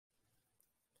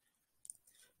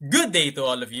Good day to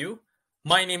all of you.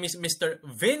 My name is Mr.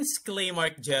 Vince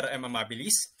Claimarc Jhero M.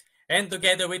 Amabilis, and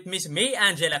together with Ms. Mae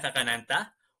Angela Cacananta,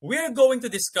 we're going to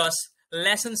discuss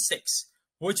Lesson 6,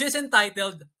 which is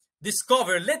entitled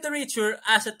Discover Literature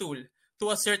as a Tool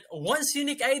to Assert One's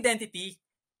Unique Identity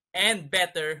and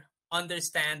Better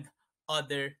Understand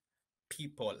Other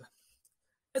People.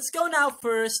 Let's go now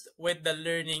first with the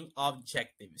learning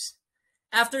objectives.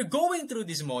 After going through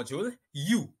this module,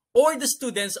 you or the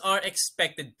students are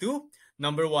expected to,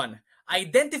 number 1,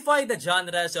 identify the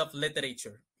genres of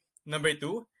literature. Number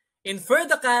 2, infer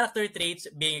the character traits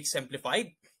being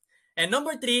exemplified. And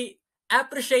number 3,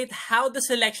 appreciate how the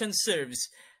selection serves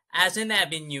as an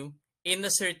avenue in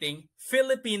asserting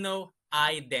Filipino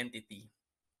identity.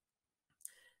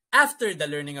 After the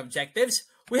learning objectives,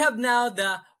 we have now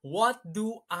the what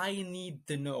do I need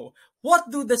to know?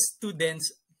 What do the students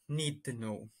need to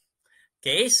know?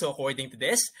 Okay, so according to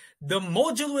this, the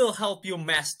module will help you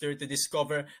master to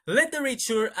discover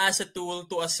literature as a tool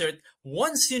to assert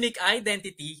one's unique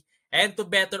identity and to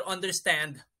better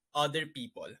understand other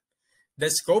people. The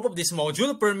scope of this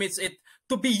module permits it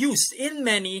to be used in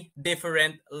many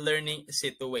different learning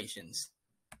situations.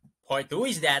 Part 2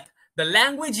 is that the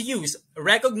language used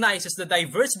recognizes the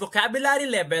diverse vocabulary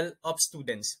level of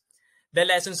students. The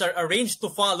lessons are arranged to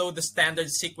follow the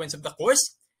standard sequence of the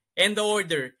course, and the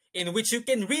order in which you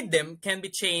can read them can be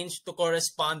changed to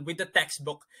correspond with the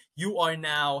textbook you are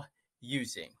now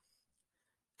using.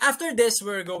 After this,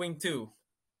 we're going to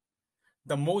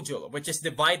the module, which is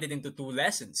divided into 2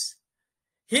 lessons.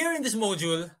 Here in this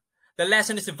module, the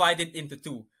lesson is divided into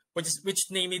 2, which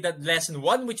namely the lesson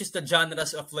 1, which is the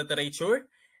genres of literature,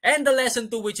 and the lesson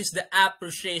 2, which is the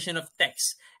appreciation of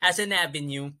text as an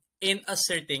avenue in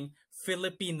asserting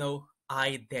Filipino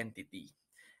identity.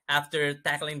 After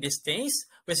tackling these things,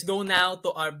 let's go now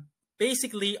to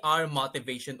our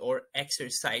motivation or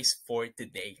exercise for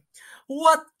today.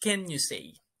 What can you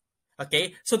say?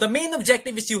 Okay, so the main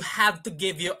objective is you have to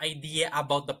give your idea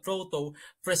about the proto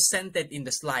presented in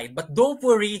the slide. But don't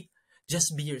worry,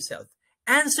 just be yourself.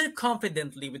 Answer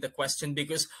confidently with the question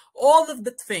because all of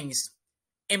the things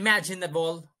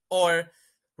imaginable or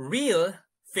real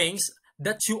things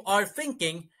that you are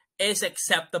thinking is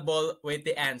acceptable with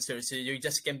the answer. So you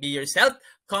just can be yourself,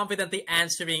 confidently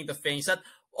answering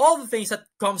all the things that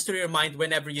comes to your mind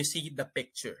whenever you see the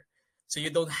picture. So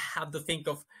you don't have to think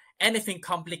of anything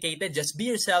complicated. Just be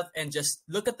yourself and just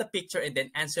look at the picture and then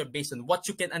answer based on what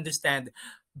you can understand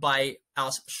by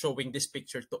us showing this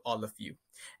picture to all of you.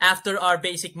 After our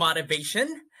basic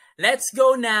motivation, let's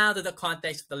go now to the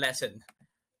context of the lesson.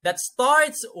 That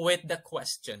starts with the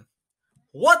question,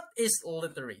 what is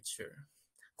literature?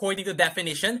 According to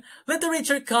definition,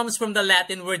 literature comes from the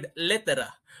Latin word littera,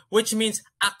 which means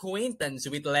acquaintance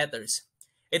with letters.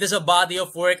 It is a body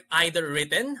of work either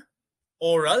written,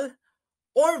 oral,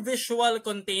 or visual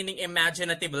containing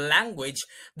imaginative language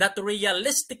that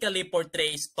realistically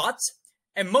portrays thoughts,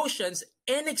 emotions,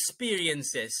 and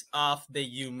experiences of the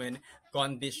human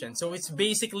condition. So it's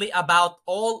basically about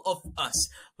all of us.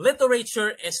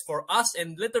 Literature is for us,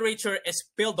 and literature is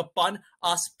built upon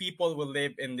us people who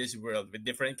live in this world. With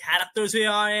different characters we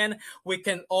are in, we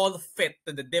can all fit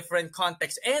to the different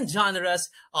contexts and genres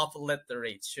of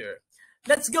literature.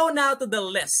 Let's go now to the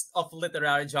list of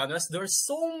literary genres. There's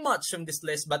so much from this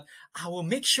list, but I will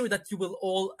make sure that you will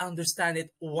all understand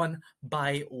it one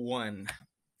by one.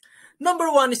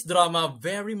 Number 1 is drama,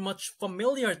 very much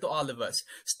familiar to all of us.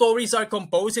 Stories are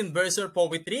composed in verse or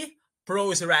poetry,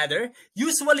 prose rather,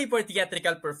 usually for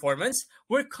theatrical performance,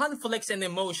 where conflicts and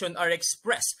emotion are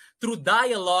expressed through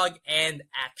dialogue and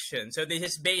action. So this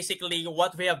is basically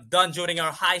what we have done during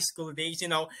our high school days. You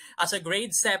know, as a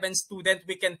grade 7 student,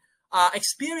 we can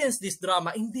experience this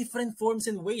drama in different forms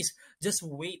and ways. Just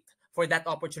wait for that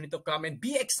opportunity to come and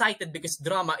be excited because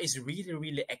drama is really,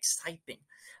 really exciting.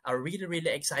 A really,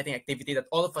 really exciting activity that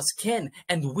all of us can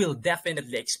and will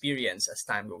definitely experience as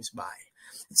time goes by.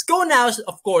 Let's go now.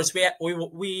 Of course,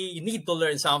 we need to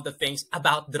learn some of the things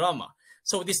about drama.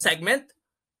 So this segment,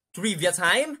 trivia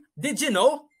time. Did you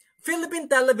know Philippine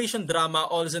television drama,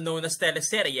 also known as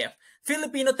teleserye,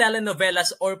 Filipino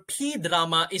telenovelas or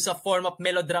P-drama, is a form of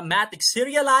melodramatic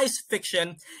serialized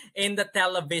fiction in the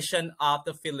television of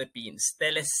the Philippines.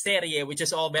 Teleserye, which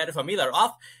is all very familiar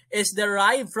of, is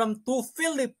derived from 2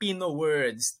 Filipino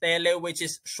words. Tele, which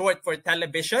is short for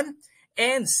television,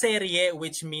 and serye,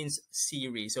 which means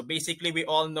series. So basically, we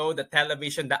all know the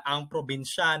television, the Ang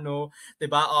Provinciano,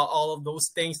 diba? All of those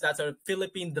things, that's our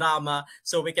Philippine drama.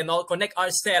 So we can all connect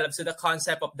ourselves to the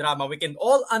concept of drama. We can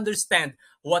all understand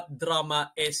what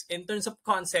drama is in terms of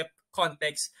concept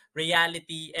context,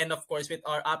 reality, and of course with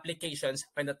our applications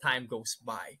when the time goes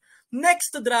by.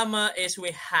 Next to drama is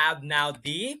we have now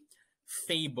the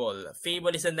fable. Fable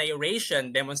is a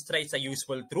narration, demonstrates a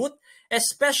useful truth,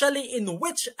 especially in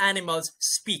which animals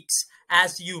speaks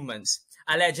as humans.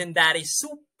 A legendary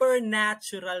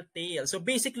supernatural tale. So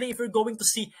basically, if you're going to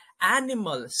see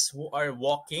animals who are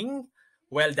walking,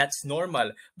 well, that's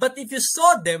normal. But if you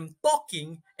saw them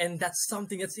talking, and that's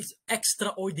something that's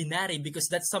extraordinary because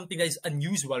that's something that is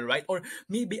unusual, right? Or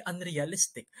maybe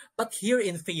unrealistic. But here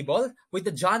in Fable, with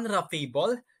the genre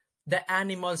Fable, the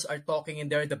animals are talking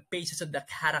and they're the basis of the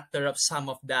character of some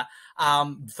of the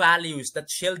values that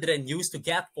children used to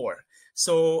get for.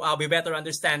 So we better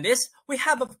understand this. We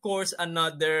have, of course,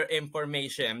 another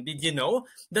information. Did you know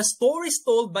the stories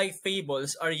told by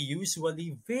fables are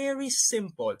usually very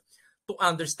simple? To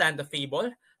understand the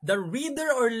fable, the reader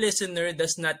or listener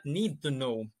does not need to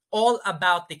know all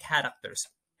about the characters.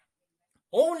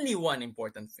 Only one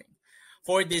important thing.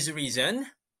 For this reason,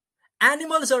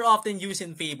 animals are often used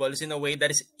in fables in a way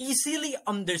that is easily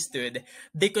understood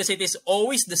because it is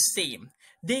always the same.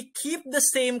 They keep the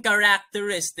same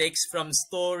characteristics from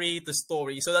story to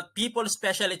story so that people,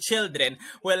 especially children,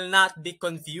 will not be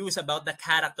confused about the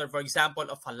character, for example,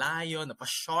 of a lion, of a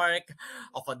shark,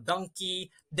 of a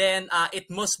donkey. Then it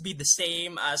must be the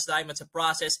same as time as a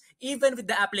process. Even with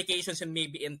the applications and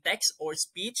maybe in text or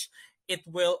speech, it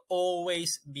will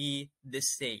always be the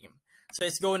same. So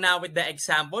let's go now with the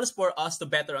examples for us to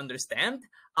better understand.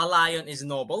 A lion is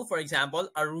noble, for example.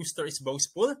 A rooster is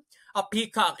boastful. A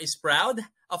peacock is proud.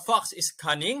 A fox is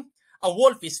cunning. A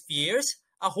wolf is fierce.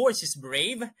 A horse is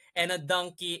brave. And a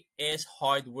donkey is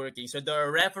hardworking. So there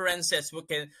are references who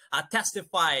can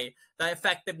testify the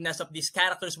effectiveness of these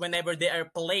characters whenever they are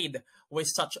played with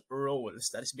such roles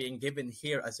that is being given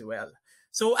here as well.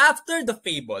 So after the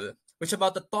fable, which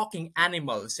about the talking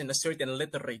animals in a certain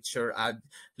literature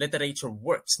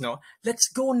works, no? Let's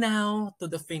go now to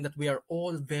the thing that we are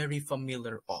all very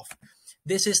familiar of.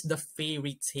 This is the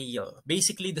fairy tale,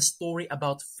 basically the story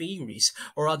about fairies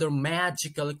or other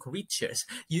magical creatures,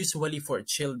 usually for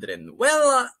children.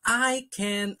 Well, I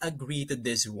can agree to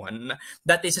this one,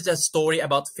 that this is a story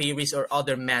about fairies or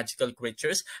other magical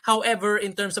creatures. However,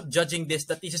 in terms of judging this,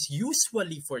 that this is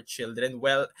usually for children,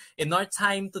 well, in our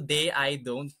time today, I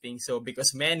don't think so,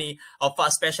 because many of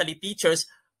us, especially teachers,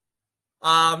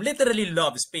 literally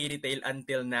loves fairy tale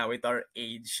until now with our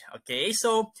age. Okay,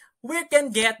 so we can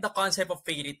get the concept of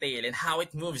fairy tale and how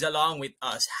it moves along with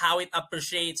us, how it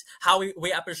appreciates, how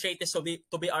we appreciate this to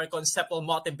be our conceptual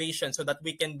motivation so that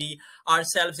we can be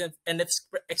ourselves and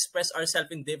express ourselves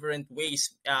in different ways.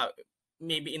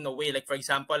 Maybe in a way, like for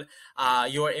example,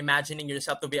 you're imagining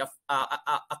yourself to be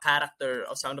a character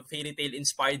of some of fairy tale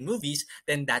inspired movies,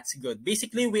 then that's good.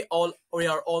 Basically, we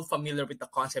are all familiar with the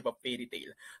concept of fairy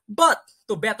tale. But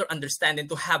to better understand and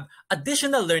to have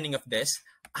additional learning of this,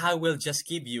 I will just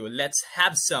give you, let's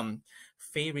have some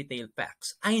fairy tale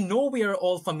facts. I know we are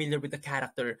all familiar with the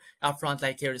character up front,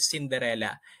 like here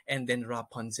Cinderella and then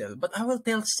Rapunzel, but I will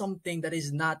tell something that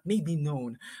is not maybe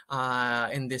known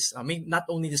in this, maybe not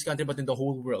only this country but in the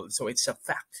whole world. So it's a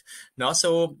fact. No,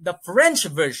 so the French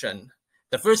version,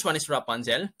 the first one is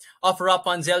Rapunzel. Of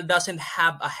Rapunzel doesn't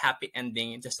have a happy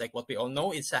ending, just like what we all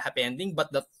know. It's a happy ending,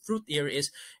 but the truth here is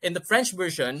in the French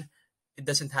version, it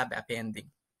doesn't have a happy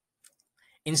ending.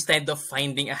 Instead of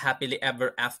finding a happily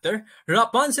ever after,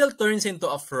 Rapunzel turns into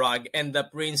a frog and the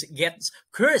prince gets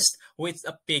cursed with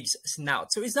a pig's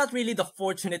snout. So it's not really the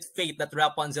fortunate fate that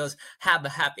Rapunzel's have a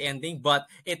happy ending, but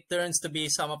it turns to be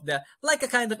some of the, like a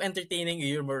kind of entertaining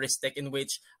humoristic in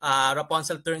which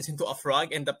Rapunzel turns into a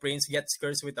frog and the prince gets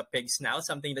cursed with a pig's snout,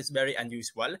 something that's very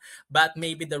unusual. But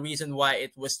maybe the reason why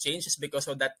it was changed is because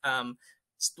of that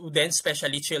students,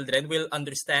 especially children, will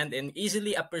understand and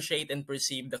easily appreciate and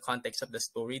perceive the context of the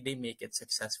story. They make it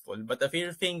successful. But the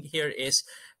fair thing here is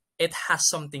it has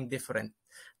something different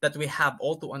that we have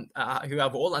all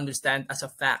to understand as a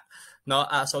fact, no,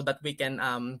 so that we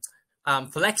can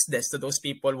flex this to those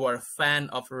people who are a fan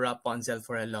of Rapunzel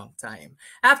for a long time.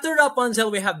 After Rapunzel,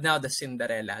 we have now the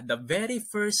Cinderella. The very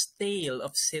first tale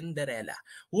of Cinderella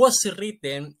was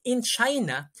written in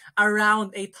China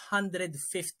around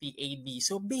 850 AD.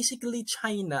 So basically,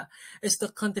 China is the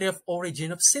country of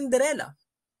origin of Cinderella.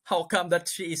 How come that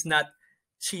she is not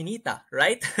Chinita,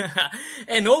 right?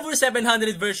 And over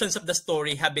 700 versions of the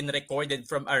story have been recorded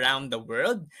from around the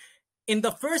world. In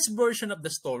the first version of the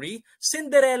story,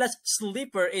 Cinderella's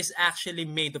slipper is actually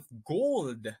made of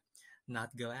gold,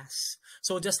 not glass.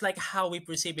 So just like how we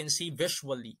perceive and see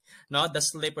visually, no, the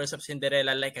slippers of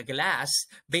Cinderella like a glass,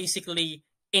 basically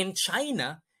in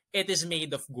China, it is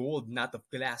made of gold, not of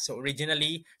glass. So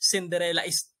originally, Cinderella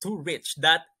is too rich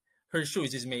that her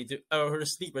shoes is made, or her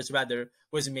slippers rather,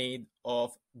 was made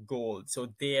of gold.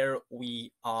 So there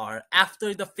we are.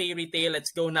 After the fairy tale,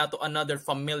 let's go now to another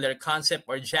familiar concept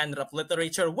or genre of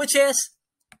literature, which is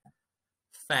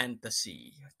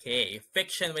fantasy. Okay,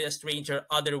 fiction with a stranger,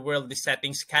 otherworldly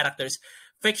settings, characters.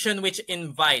 Fiction which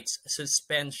invites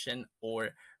suspension or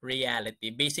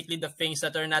reality. Basically, the things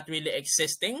that are not really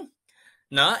existing.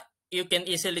 No, you can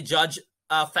easily judge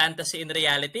fantasy in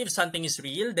reality. If something is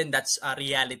real, then that's a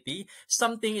reality.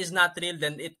 Something is not real,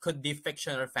 then it could be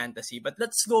fiction or fantasy. But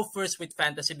let's go first with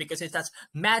fantasy because it has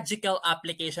magical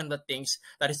application of the things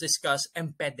that is discussed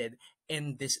embedded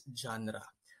in this genre.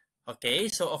 Okay,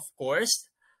 so of course,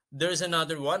 there's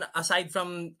another one. Aside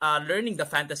from learning the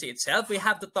fantasy itself, we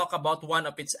have to talk about one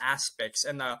of its aspects,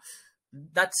 and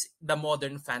that's the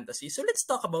modern fantasy. So let's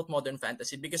talk about modern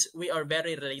fantasy because we are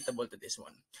very relatable to this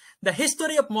one. The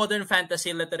history of modern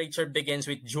fantasy literature begins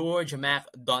with George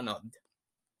MacDonald,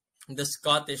 the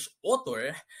Scottish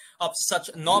author of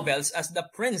such novels as The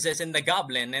Princess and the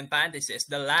Goblin and Fantasies,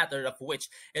 the latter of which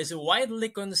is widely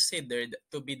considered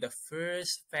to be the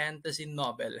first fantasy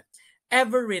novel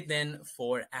ever written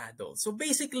for adults. So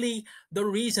basically, the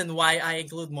reason why I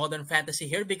include modern fantasy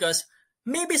here because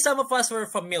maybe some of us were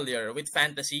familiar with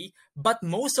fantasy, but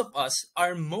most of us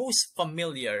are most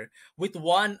familiar with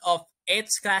one of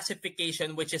its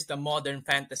classification, which is the modern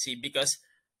fantasy. Because,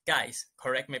 guys,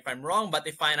 correct me if I'm wrong, but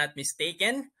if I'm not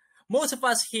mistaken, most of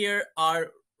us here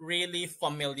are really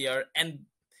familiar and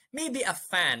maybe a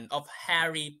fan of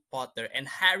Harry Potter. And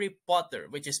Harry Potter,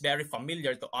 which is very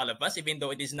familiar to all of us, even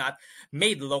though it is not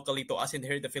made locally to us in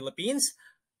here in the Philippines,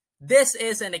 this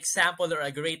is an example or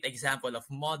a great example of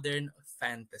modern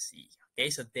fantasy. Okay,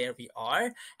 so there we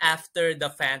are. After the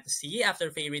fantasy,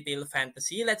 after fairy tale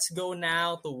fantasy, let's go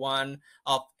now to one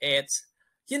of its,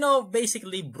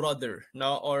 basically brother,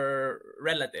 or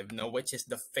relative, which is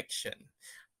the fiction.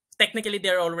 Technically,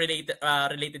 they're all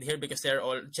related here because they're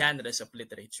all genres of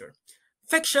literature.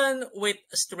 Fiction with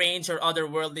strange or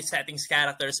otherworldly settings,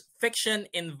 characters. Fiction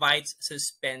invites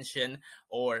suspension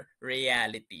or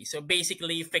reality. So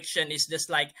basically, fiction is just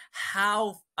like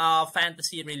how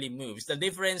fantasy really moves. The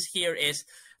difference here is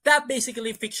that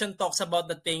basically fiction talks about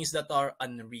the things that are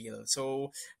unreal.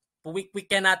 So we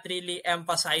cannot really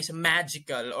emphasize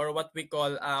magical or what we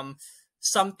call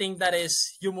something that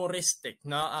is humoristic,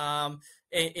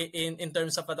 in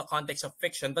terms of the context of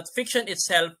fiction. But fiction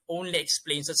itself only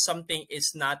explains that something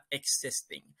is not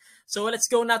existing. So let's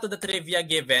go now to the trivia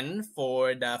given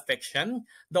for the fiction.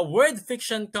 The word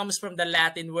fiction comes from the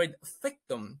Latin word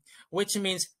fictum, which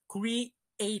means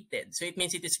created. So it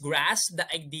means it is grasped,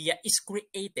 the idea is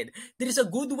created. There is a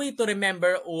good way to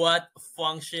remember what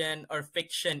function or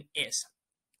fiction is.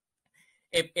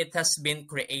 If it has been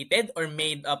created or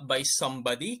made up by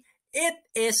somebody, it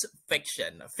is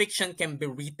fiction. Fiction can be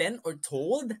written or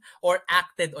told or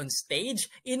acted on stage,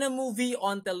 in a movie,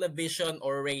 on television,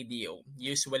 or radio.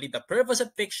 Usually, the purpose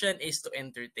of fiction is to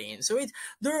entertain. So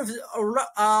there is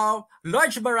a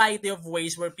large variety of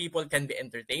ways where people can be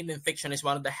entertained, and fiction is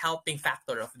one of the helping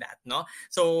factor of that.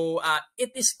 So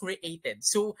it is created.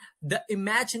 So the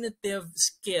imaginative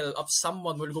skill of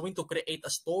someone who is going to create a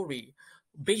story,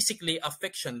 basically a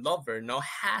fiction lover,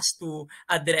 has to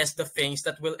address the things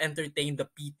that will entertain the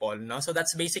people, so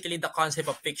that's basically the concept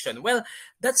of fiction. Well,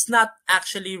 that's not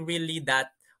actually really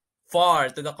that far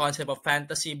to the concept of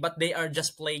fantasy, but they are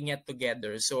just playing it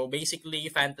together. So basically,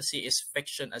 fantasy is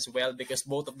fiction as well because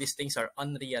both of these things are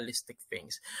unrealistic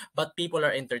things. But people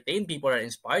are entertained, people are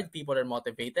inspired, people are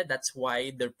motivated. That's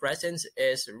why their presence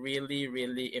is really,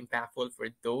 really impactful for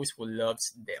those who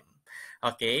loves them.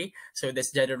 Okay, so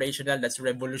that's generational, that's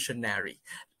revolutionary.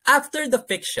 After the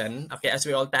fiction, okay, as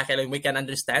we all tackle and we can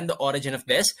understand the origin of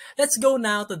this, let's go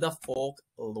now to the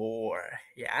folklore.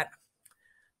 Yeah.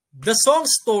 The song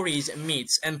stories,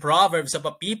 myths, and proverbs of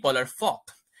a people are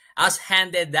folk, as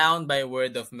handed down by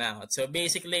word of mouth. So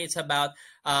basically, it's about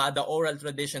the oral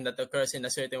tradition that occurs in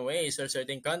a certain ways or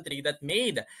certain country that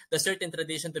made the certain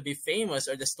tradition to be famous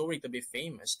or the story to be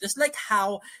famous. Just like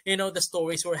how, the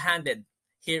stories were handed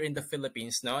here in the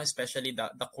Philippines, especially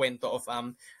the kwento of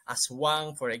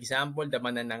aswang, for example, the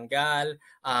manananggal,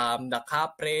 the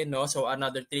kapre, So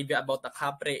another trivia about the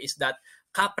kapre is that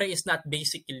kapre is not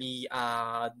basically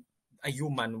a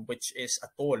human, which is a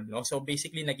toll, So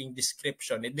basically, naging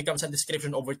description. It becomes a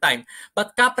description over time.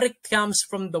 But kapre comes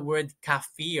from the word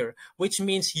kafir, which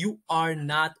means you are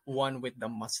not one with the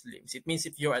Muslims. It means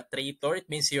if you're a traitor, it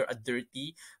means you're a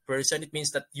dirty person. It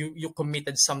means that you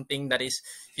committed something that is,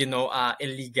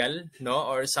 illegal,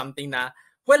 or something na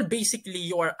well, basically,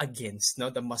 you are against no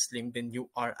the Muslim, then you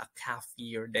are a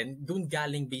kafir. Then dun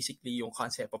galing basically yung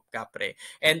concept of kapre.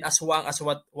 And aswang, as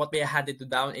what we had it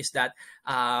down is that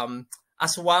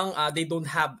aswang, they don't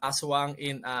have aswang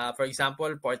in, for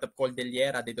example, part of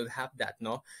Cordillera, they don't have that,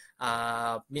 no?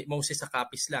 Mostly sa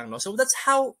Capiz lang, no? So that's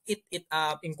how it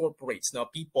incorporates, no?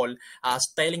 People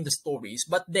telling the stories.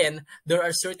 But then, there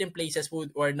are certain places who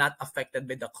are not affected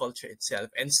by the culture itself.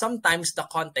 And sometimes the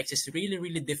context is really,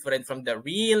 really different from the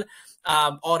real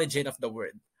origin of the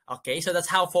word. Okay, so that's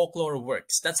how folklore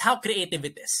works. That's how creative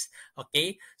it is.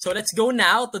 Okay, so let's go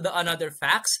now to the another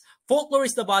facts. Folklore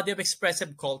is the body of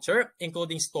expressive culture,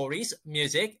 including stories,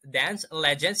 music, dance,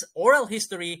 legends, oral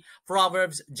history,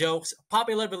 proverbs, jokes,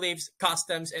 popular beliefs,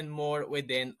 customs, and more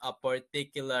within a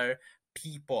particular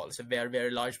people. So very,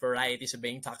 very large varieties are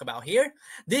being talked about here.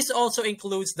 This also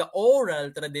includes the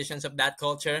oral traditions of that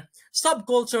culture,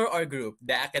 subculture, or group.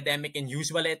 The academic and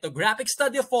usually ethnographic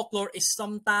study of folklore is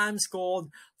sometimes called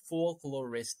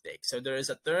folkloristic. So there is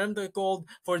a term called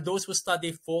for those who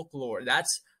study folklore.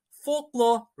 That's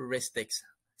folkloristics.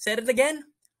 Say it again.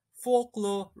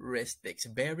 Folkloristics.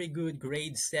 Very good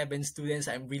grade 7 students.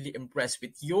 I'm really impressed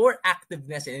with your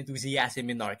activeness and enthusiasm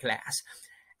in our class.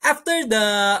 After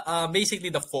the basically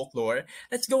the folklore,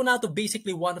 let's go now to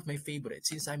basically one of my favorites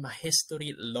since I'm a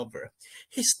history lover.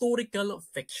 Historical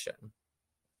fiction.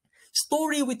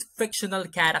 Story with fictional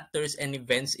characters and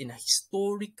events in a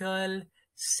historical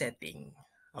setting.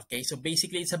 Okay, so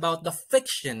basically it's about the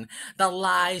fiction that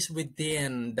lies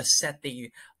within the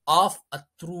setting of a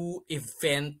true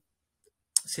event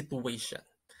situation.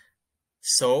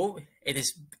 So it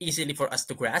is easily for us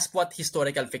to grasp what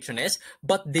historical fiction is.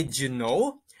 But did you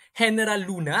know General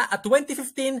Luna, a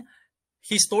 2015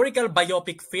 historical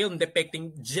biopic film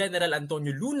depicting General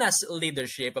Antonio Luna's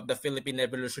leadership of the Philippine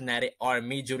Revolutionary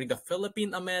Army during the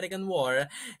Philippine-American War,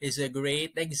 is a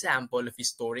great example of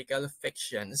historical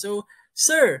fiction. So,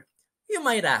 sir, you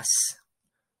might ask,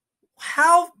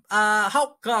 how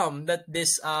come that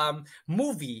this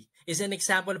movie is an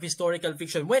example of historical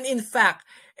fiction when in fact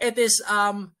it is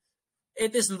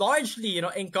largely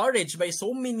encouraged by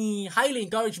so many, highly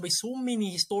encouraged by so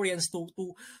many historians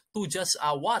to just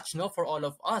watch, for all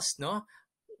of us,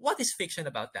 What is fiction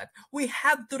about that? We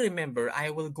have to remember,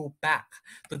 I will go back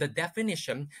to the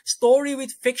definition: story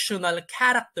with fictional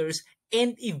characters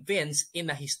and events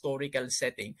in a historical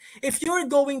setting. If you're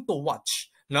going to watch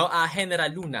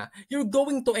General Luna, you're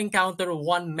going to encounter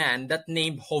one man that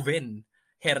named Joven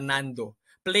Hernando,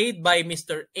 played by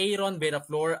Mr. Aaron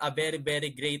Veraflor, a very,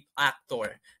 very great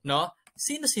actor,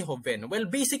 Sino si Joven? Well,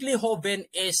 basically, Joven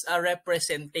is a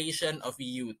representation of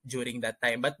youth during that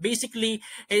time. But basically,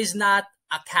 he is not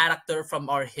a character from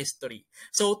our history.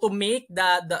 So to make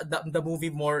the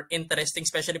movie more interesting,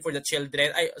 especially for the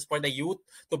children, for the youth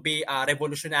to be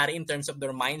revolutionary in terms of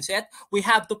their mindset, we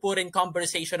have to put in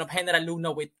conversation of General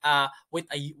Luna with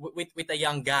a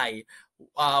young guy.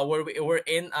 We're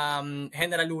in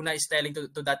General Luna is telling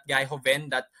to that guy Joven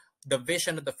that the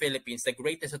vision of the Philippines, the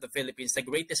greatest of the Philippines, the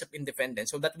greatest of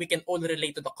independence, so that we can all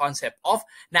relate to the concept of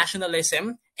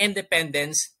nationalism,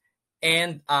 independence,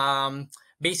 and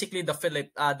basically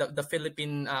the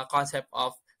Philippine concept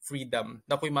of freedom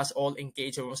that we must all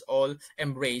engage, we must all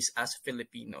embrace as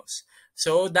Filipinos.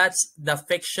 So that's the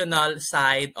fictional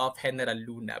side of General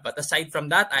Luna. But aside from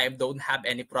that, I don't have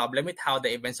any problem with how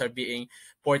the events are being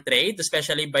portrayed,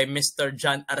 especially by Mr.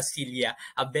 John Arcilla,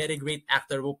 a very great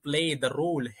actor who played the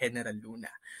role General Luna.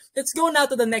 Let's go now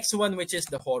to the next one, which is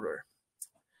the horror.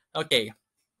 Okay.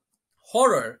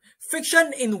 Horror,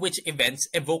 fiction in which events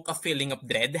evoke a feeling of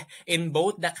dread in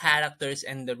both the characters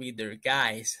and the reader.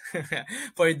 Guys,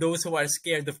 for those who are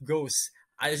scared of ghosts,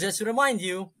 I'll just remind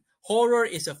you, horror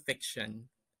is a fiction.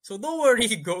 So don't worry,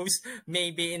 ghosts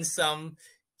maybe in some,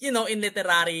 in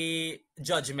literary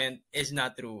judgment is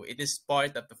not true. It is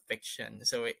part of the fiction.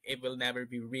 So it will never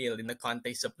be real in the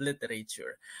context of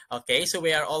literature. Okay, so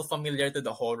we are all familiar to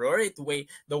the horror,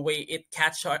 the way it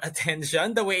catch our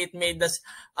attention, the way it made us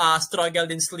struggle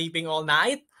in sleeping all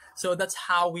night. So that's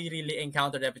how we really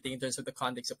encountered everything in terms of the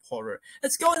context of horror.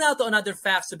 Let's go now to another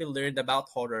facts to be learned about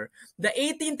horror. The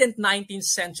 18th and 19th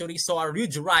century saw a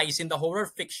huge rise in the horror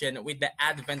fiction with the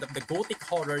advent of the Gothic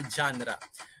horror genre.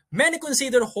 Many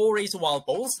consider Horace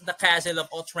Walpole's The Castle of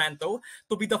Otranto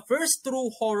to be the first true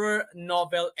horror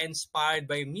novel inspired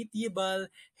by medieval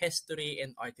history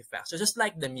and artifacts. So just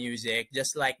like the music,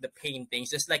 just like the paintings,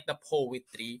 just like the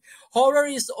poetry, horror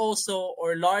is also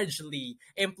or largely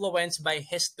influenced by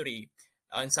history.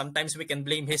 And sometimes we can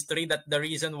blame history that the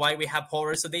reason why we have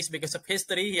horror today is because of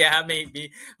history. Yeah,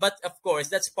 maybe. But of course,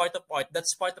 that's part of art.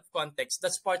 That's part of context.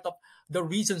 That's part of the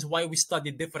reasons why we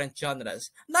study different genres.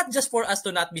 Not just for us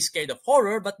to not be scared of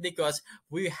horror, but because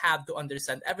we have to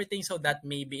understand everything so that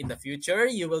maybe in the future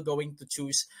you will going to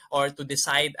choose or to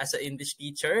decide as an English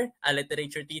teacher, a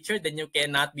literature teacher, then you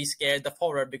cannot be scared of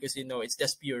horror because you know it's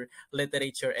just pure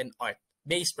literature and art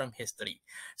based from history.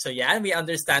 So yeah, we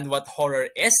understand what horror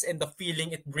is and the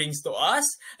feeling it brings to us.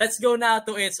 Let's go now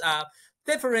to its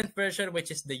different version, which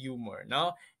is the humor.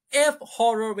 No, if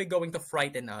horror were going to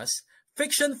frighten us,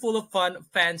 fiction full of fun,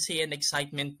 fancy, and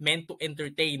excitement meant to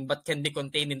entertain but can be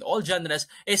contained in all genres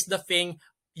is the thing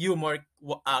humor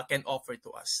can offer to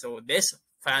us. So this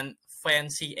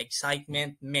fancy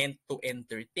excitement meant to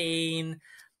entertain.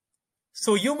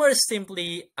 So humor is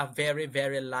simply a very,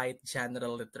 very light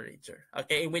general literature,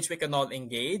 okay, in which we can all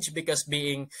engage because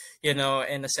being, you know,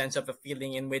 in a sense of a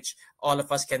feeling in which all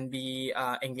of us can be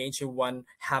engaged in one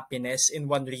happiness, in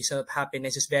one reason of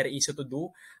happiness is very easy to do.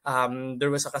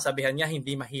 There was a kasabihan niya,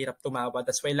 hindi mahirap tumawa.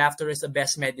 That's why laughter is the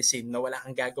best medicine. No, wala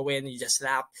kang gagawin. You just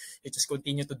laugh. You just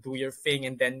continue to do your thing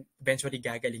and then eventually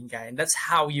gagaling ka. And that's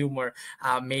how humor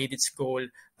made its goal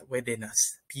within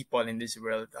us, people in this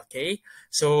world, okay?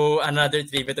 So another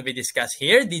trivia to be discussed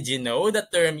here. Did you know the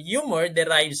term humor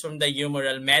derives from the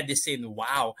humoral medicine,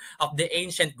 wow, of the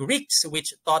ancient Greeks,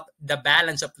 which taught the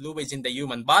balance of fluids in the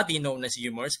human body, known as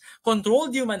humors,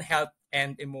 controlled human health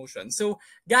and emotion. So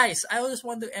guys, I always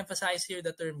want to emphasize here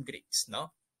the term Greeks, no?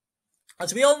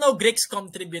 As we all know, Greeks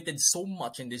contributed so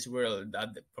much in this world,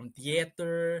 from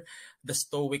theater, the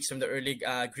Stoics from the early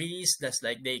Greece. That's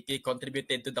like they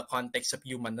contributed to the context of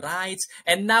human rights,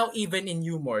 and now even in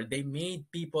humor, they made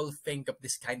people think of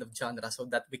this kind of genre so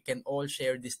that we can all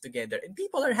share this together, and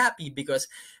people are happy because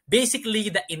basically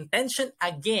the intention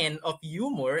again of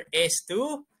humor is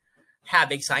to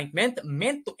have excitement,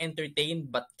 meant to entertain,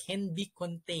 but can be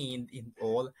contained in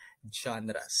all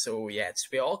genres. So yes,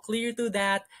 we're all clear to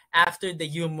that. After the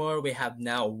humor, we have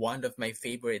now one of my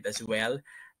favorite as well,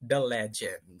 the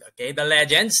legend. Okay, the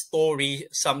legend story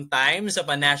sometimes of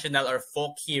a national or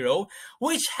folk hero,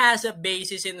 which has a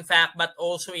basis in fact, but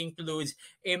also includes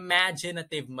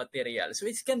imaginative material. So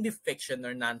it can be fiction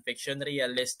or non-fiction,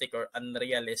 realistic or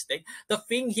unrealistic. The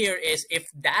thing here is if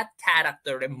that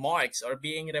character remarks or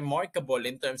being remarkable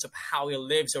in terms of how he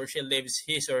lives or she lives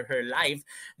his or her life,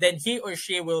 then he or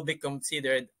she will be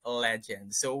considered a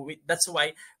legend. So that's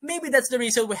why maybe that's the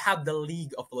reason we have the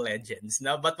League of Legends.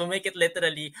 No? But to make it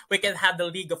literally, we can have the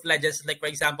League of Legends, like for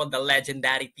example, the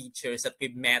legendary teachers that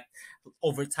we've met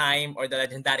over time or the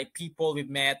legendary people we've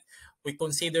met. We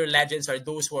consider legends are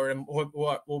those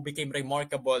who became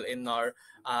remarkable in our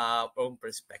own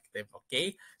perspective,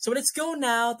 okay? So let's go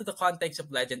now to the context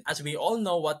of legend. As we all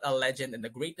know what a legend and the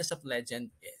greatness of legend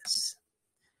is.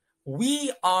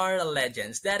 We are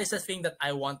legends. That is the thing that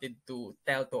I wanted to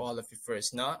tell to all of you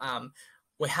first, no?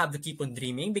 We have to keep on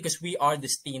dreaming because we are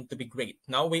destined to be great.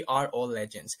 Now we are all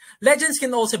legends. Legends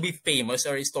can also be famous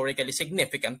or historically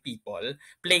significant people,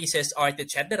 places, art,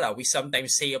 etc. We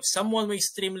sometimes say of someone who is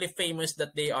extremely famous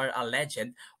that they are a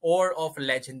legend or of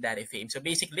legendary fame. So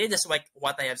basically, just like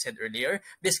what I have said earlier,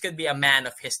 this could be a man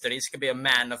of history. This could be a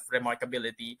man of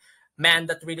remarkability, man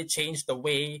that really changed the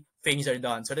way things are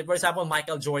done. So, for example,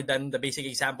 Michael Jordan, the basic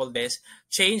example this,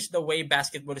 changed the way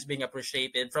basketball is being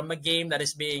appreciated from a game that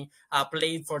is being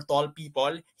played for tall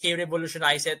people. He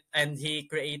revolutionized it and he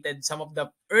created some of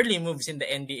the early moves in the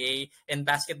NBA and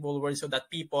basketball world so that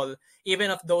people,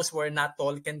 even of those who are not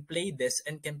tall, can play this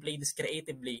and can play this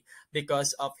creatively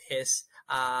because of his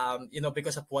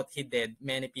because of what he did.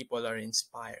 Many people are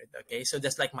inspired. Okay, so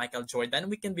just like Michael Jordan,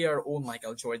 we can be our own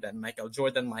Michael Jordan, Michael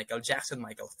Jackson,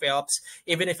 Michael Phelps.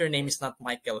 Even if your name is not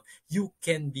Michael, you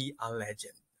can be a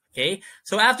legend. Okay,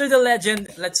 so after the legend,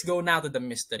 let's go now to the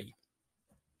mystery.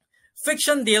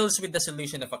 Fiction deals with the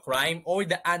solution of a crime or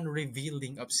the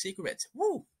unrevealing of secrets.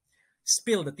 Woo!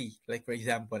 Spill the tea, like for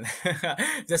example.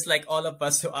 Just like all of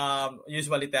us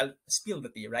usually tell, spill the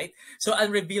tea, right? So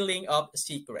unrevealing of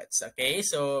secrets, okay?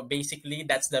 So basically,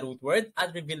 that's the root word,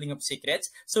 unrevealing of secrets,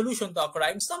 solution to a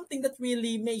crime, something that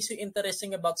really makes you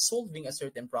interesting about solving a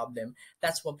certain problem.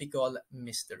 That's what we call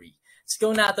mystery. Let's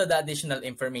go now to the additional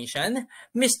information.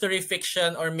 Mystery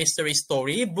fiction or mystery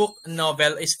story, book,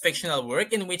 novel is fictional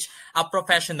work in which a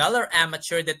professional or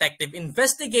amateur detective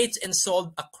investigates and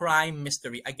solves a crime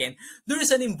mystery. Again, there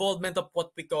is an involvement of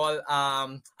what we call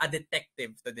a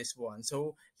detective to this one.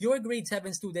 So your grade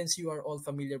 7 students, you are all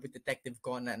familiar with Detective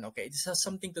Conan, okay? This has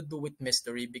something to do with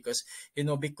mystery because,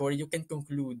 before you can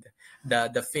conclude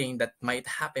the thing that might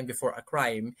happen before a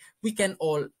crime, we can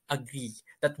all agree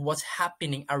that what's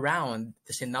happening around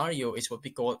the scenario is what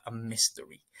we call a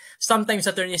mystery. Sometimes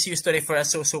attorneys use to refer as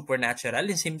supernatural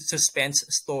in suspense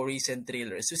stories and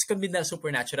thrillers. So it can be not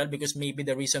supernatural because maybe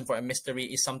the reason for a mystery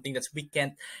is something that we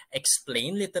can't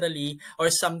explain literally,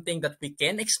 or something that we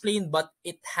can explain, but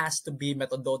it has to be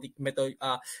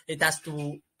it has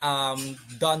to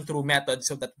done through methods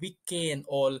so that we can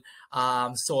all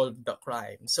solve the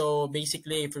crime. So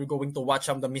basically, if you're going to watch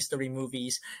the mystery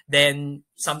movies, then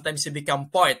sometimes you become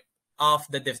part of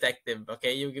the detective.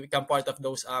 Okay, you become part of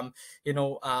those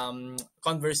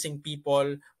conversing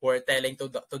people who are telling to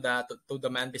the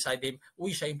man beside him, uy,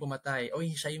 siya yung pumatay,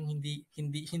 uy, siya yung hindi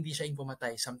siya yung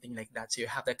pumatay, something like that. So you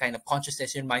have that kind of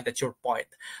consciousness in mind that you're part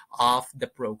of the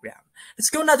program. Let's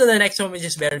go now to the next one, which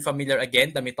is very familiar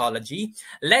again, the mythology.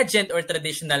 Legend or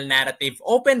traditional narrative,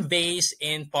 often based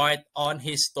in part on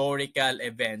historical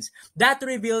events that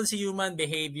reveals human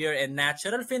behavior and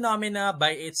natural phenomena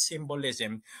by its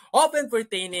symbolism, often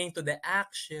pertaining to the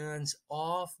actions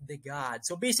of the gods.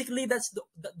 So basically, that's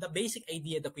the basic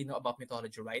idea that we know about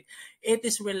mythology, right? It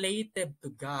is related to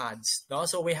gods. No?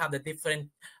 So we have the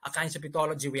different kinds of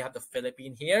mythology. We have the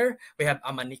Philippine here. We have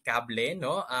Amanicable,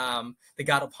 no? The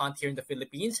god of hunt here in the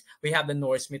Philippines. We have the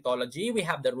Norse mythology. We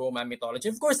have the Roman mythology.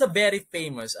 Of course, the very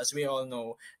famous, as we all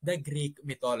know, the Greek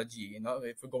mythology.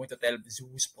 If we're going to tell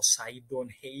Zeus, Poseidon,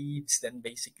 Hades, then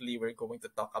basically we're going to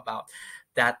talk about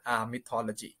that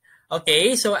mythology.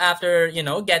 Okay, so after,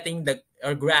 getting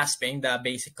or grasping the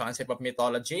basic concept of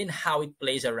mythology and how it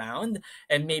plays around,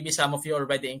 and maybe some of you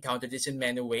already encountered this in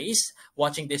many ways.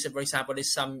 Watching this, for example,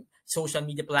 is some social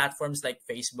media platforms like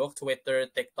Facebook, Twitter,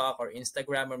 TikTok, or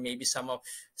Instagram, or maybe some of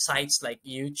sites like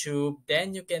YouTube.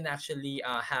 Then you can actually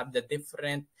have the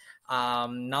different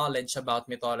knowledge about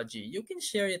mythology. You can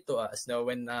share it to us,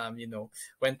 when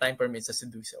time permits us to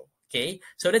do so. Okay,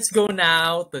 so let's go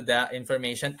now to the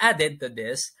information added to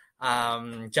this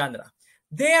genre.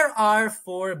 There are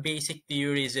 4 basic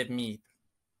theories of myth.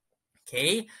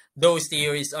 Okay, those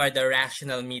theories are the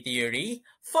rational myth theory,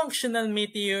 functional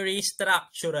myth theory,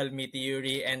 structural myth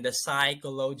theory, and the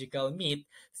psychological myth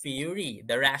theory.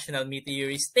 The rational myth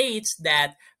theory states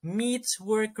that myths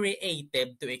were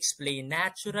created to explain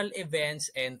natural events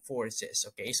and forces.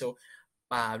 Okay, so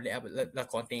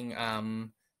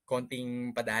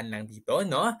konting padaan lang dito,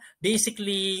 no?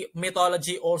 Basically,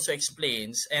 mythology also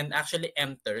explains and actually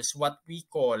enters what we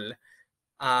call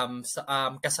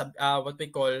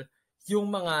yung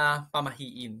mga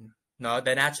pamahiin, no?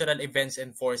 The natural events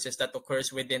and forces that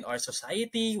occurs within our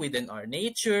society, within our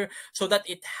nature, so that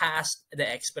it has the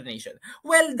explanation.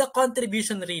 Well, the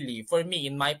contribution really, for me,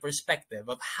 in my perspective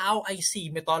of how I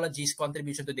see mythology's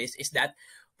contribution to this is that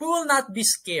we will not be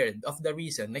scared of the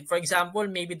reason. Like, for example,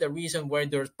 maybe the reason where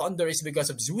their thunder is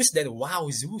because of Zeus, then wow,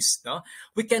 Zeus, no?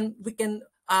 We can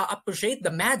appreciate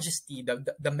the majesty,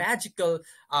 the magical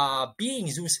being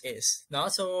Zeus is, no?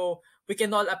 So we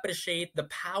can all appreciate the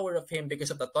power of him because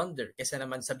of the thunder. Kasi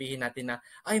naman sabihin natin na,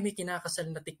 ay, may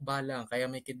kinakasal na tikbalang, kaya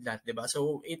may kidlat, diba?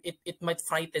 So it might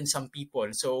frighten some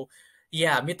people. So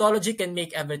yeah, mythology can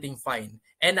make everything fine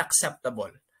and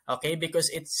acceptable. Okay, because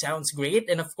it sounds great,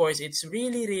 and of course, it's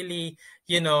really, really,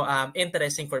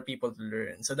 interesting for people to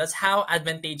learn. So that's how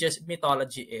advantageous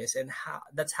mythology is, and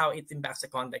that's how it impacts the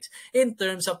context in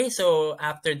terms of. Okay, so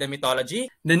after the mythology,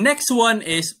 the next one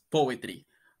is poetry.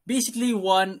 Basically,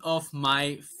 one of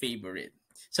my favorite.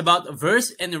 It's about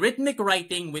verse and rhythmic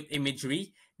writing with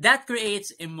imagery that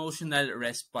creates emotional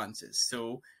responses.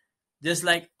 So just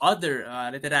like other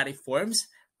literary forms,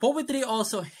 poetry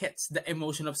also hits the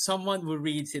emotion of someone who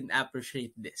reads and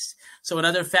appreciates this. So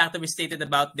another fact that we stated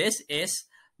about this is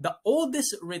the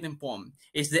oldest written poem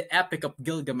is the Epic of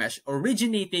Gilgamesh,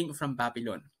 originating from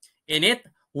Babylon. In it,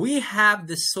 we have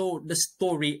the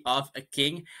story of a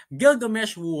king,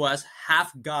 Gilgamesh, who was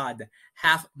half god,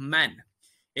 half man.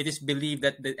 It is believed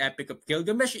that the Epic of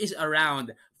Gilgamesh is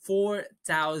around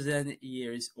 4,000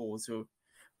 years old. So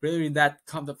really that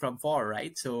comes from far,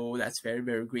 right? So that's very,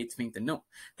 very great thing to know.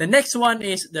 The next one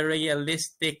is the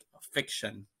realistic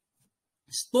fiction.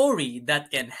 Story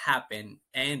that can happen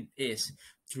and is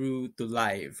true to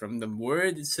life. From the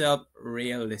word itself,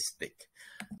 realistic.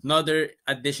 Another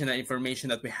additional information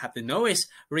that we have to know is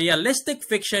realistic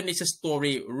fiction is a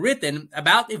story written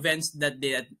about events that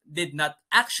did not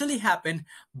actually happen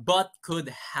but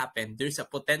could happen. There's a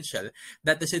potential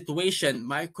that the situation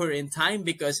might occur in time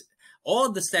because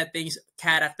all the settings,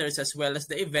 characters, as well as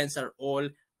the events are all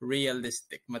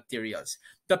realistic materials.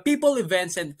 The people,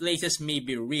 events, and places may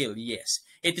be real, yes.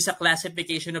 It is a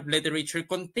classification of literature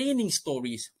containing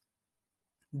stories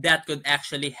that could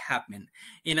actually happen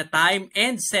in a time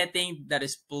and setting that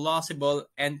is plausible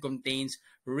and contains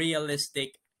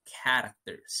realistic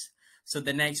characters. So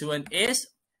the next one is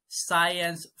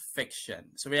science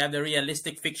fiction. So we have the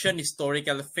realistic fiction,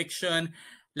 historical fiction.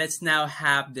 Let's now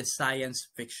have the science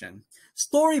fiction.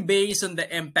 Story based on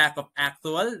the impact of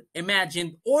actual,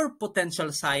 imagined, or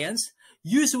potential science,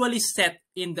 usually set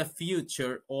in the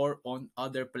future or on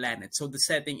other planets. So the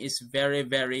setting is very,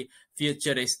 very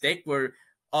futuristic, where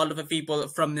all of the people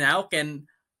from now can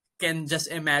just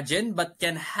imagine, but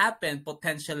can happen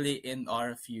potentially in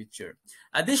our future.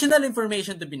 Additional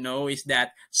information to be known is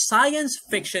that science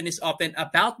fiction is often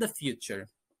about the future.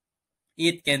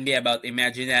 It can be about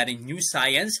imagining new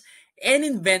science and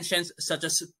inventions such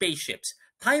as spaceships,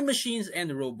 time machines,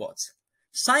 and robots.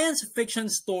 Science fiction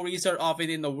stories are often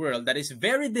in a world that is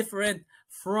very different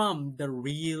from the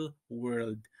real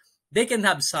world. They can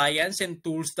have science and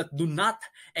tools that do not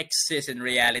exist in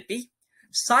reality.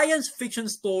 Science fiction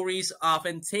stories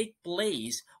often take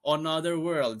place on other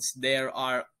worlds. There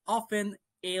are often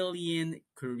alien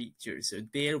creatures. So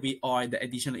there we are, the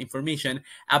additional information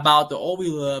about the all we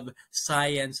love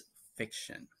science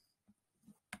fiction.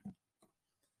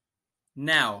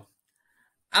 Now,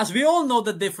 as we all know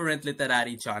the different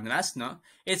literary genres, no?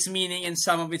 Its meaning and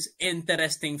some of its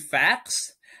interesting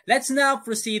facts, let's now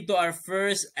proceed to our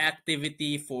first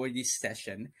activity for this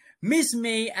session. Miss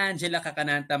Mae Angela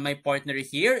Cacananta, my partner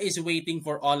here, is waiting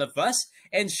for all of us,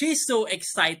 and she's so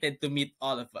excited to meet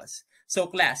all of us. So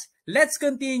class, let's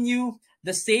continue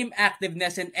the same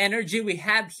activeness and energy we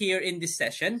had here in this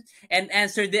session and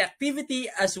answer the activity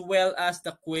as well as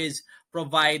the quiz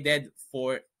provided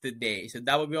for today. So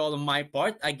that will be all on my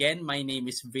part. Again, my name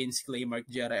is Claimarc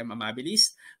Jhero M.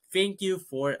 Amabilis. Thank you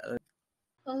for...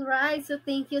 Alright, so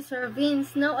thank you, Sir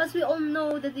Vince. Now, as we all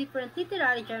know the different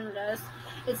literary genres,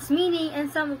 its meaning,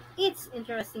 and some of its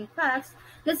interesting facts,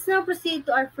 let's now proceed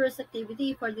to our first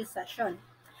activity for this session.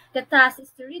 The task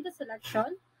is to read the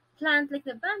selection, Plant Like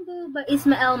the Bamboo by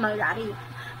Ismael Mairari.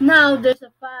 Now, there's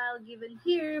a file given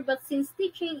here, but since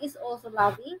teaching is also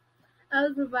loving, I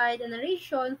will provide a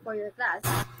narration for your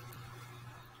class.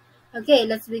 Okay,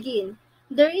 let's begin.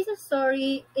 There is a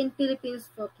story in Philippines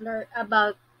folklore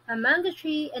about a mango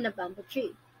tree and a bamboo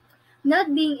tree.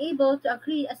 Not being able to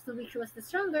agree as to which was the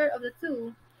stronger of the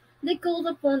two, they called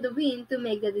upon the wind to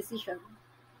make the decision.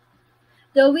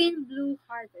 The wind blew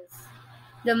hardest.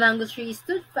 The mango tree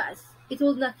stood fast. It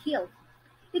would not yield.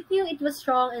 It knew it was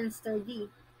strong and sturdy.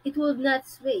 It would not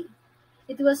sway.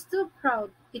 It was too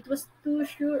proud. It was too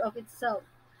sure of itself.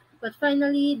 But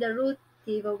finally the root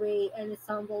gave away and it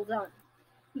tumbled down.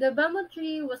 The bamboo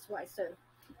tree was wiser.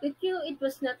 It knew it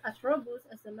was not as robust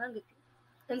as the mango tree.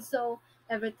 And so,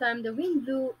 every time the wind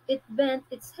blew, it bent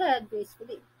its head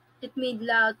gracefully. It made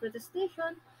loud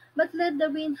protestation, but let the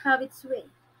wind have its way.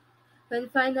 When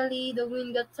finally the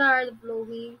wind got tired of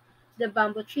blowing, the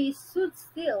bamboo tree stood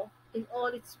still in all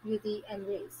its beauty and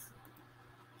grace.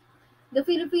 The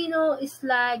Filipino is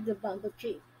like the bamboo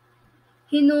tree.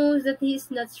 He knows that he is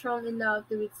not strong enough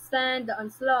to withstand the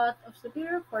onslaught of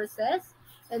superior forces,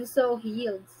 and so he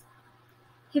yields.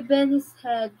 He bent his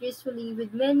head gracefully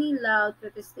with many loud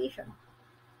protestations.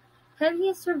 And he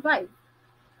has survived.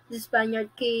 The Spaniard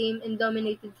came and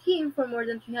dominated him for more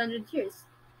than 300 years.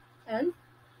 And,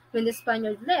 when the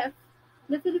Spaniard left,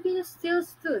 the Filipinos still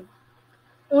stood,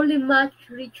 only much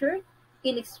richer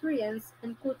in experience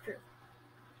and culture.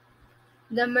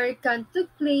 The American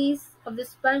took place of the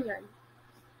Spaniard.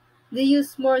 They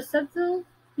used more subtle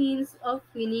means of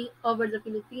winning over the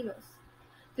Filipinos,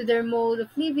 to their mode of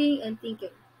living and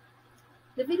thinking.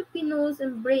 The Filipinos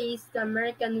embraced the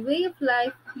American way of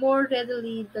life more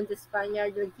readily than the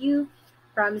Spaniard renewed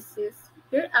promises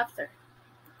hereafter.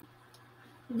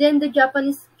 Then the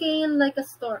Japanese came like a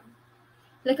storm,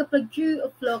 like a plague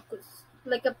of locusts,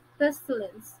 like a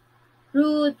pestilence,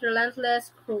 rude,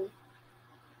 relentless, cruel.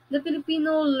 The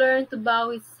Filipino learned to bow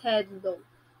his head low,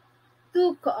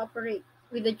 to cooperate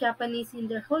with the Japanese in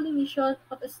their holy mission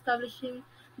of establishing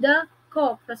the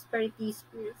co-prosperity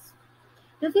spirits.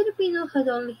 The Filipino had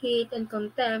only hate and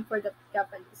contempt for the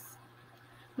Japanese,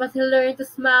 but he learned to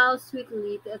smile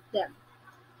sweetly at them,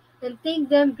 and thank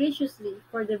them graciously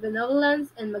for their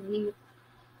benevolence and magnanimity.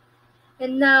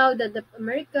 And now that the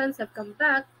Americans have come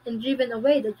back and driven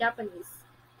away the Japanese,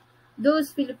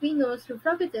 those Filipinos who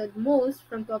profited most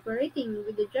from cooperating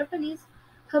with the Japanese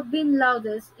have been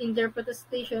loudest in their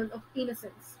protestation of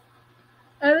innocence.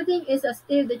 Everything is as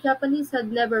if the Japanese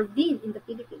had never been in the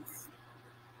Philippines.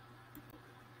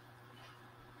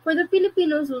 For the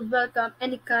Filipinos would welcome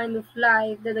any kind of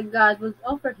life that the God would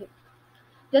offer him.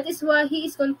 That is why he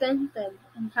is contented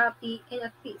and happy and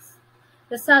at peace.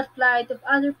 The sad plight of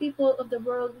other people of the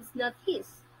world is not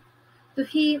his. To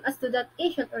him, as to that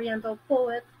ancient Oriental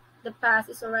poet, the past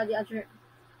is already a dream,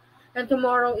 and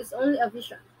tomorrow is only a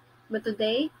vision. But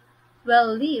today,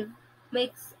 well lived,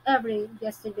 makes every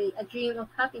yesterday a dream of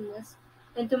happiness,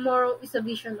 and tomorrow is a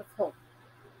vision of hope.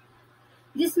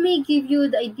 This may give you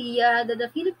the idea that the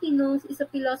Filipino is a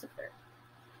philosopher.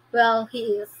 Well, he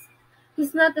is.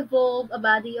 He's not evolved a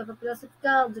body of a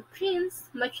philosophical doctrines,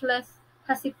 much less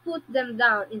has he put them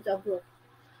down into a book,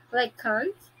 like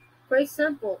Kant, for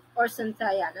example, or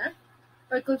Santayana,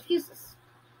 or Confucius.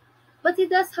 But he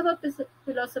does have a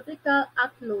philosophical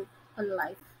outlook on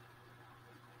life.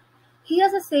 He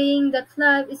has a saying that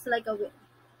life is like a wind.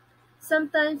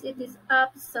 Sometimes it is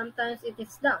up, sometimes it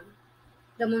is down.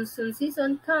 The monsoon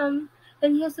season comes,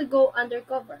 and he has to go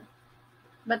undercover.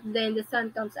 But then the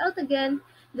sun comes out again,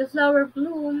 the flowers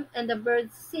bloom, and the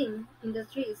birds sing in the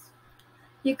trees.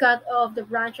 You cut off the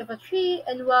branch of a tree,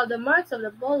 and while the marks of the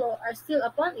bolo are still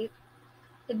upon it,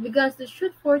 it begins to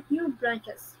shoot forth new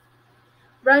branches.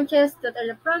 Branches that are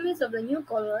the promise of the new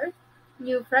color,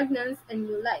 new fragrance, and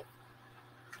new life.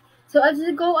 So as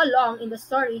we go along in the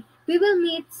story, we will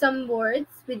meet some words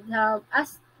we have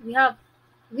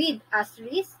with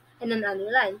asterisks and an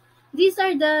underline. These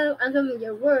are the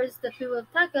unfamiliar words that we will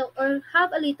tackle or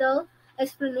have a little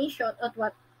explanation of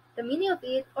what the meaning of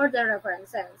it or the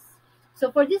references.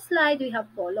 So for this slide, we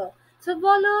have bolo. So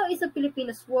bolo is a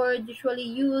Filipino word usually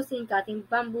used in cutting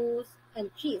bamboos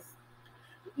and cheese.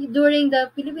 During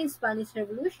the Philippine-Spanish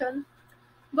Revolution,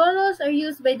 bolos are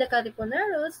used by the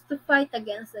Katipuneros to fight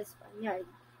against the Spaniards.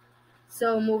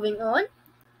 So moving on,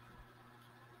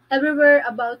 everywhere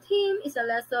about him is a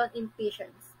lesson in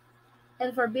patience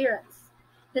and forbearance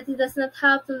that he does not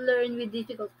have to learn with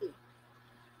difficulty.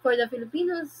 For the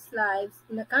Filipinos' lives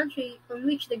in a country on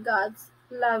which the gods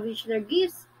lavish their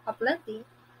gifts aplenty,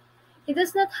 he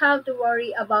does not have to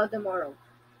worry about tomorrow.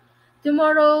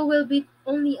 Tomorrow will be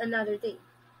only another day.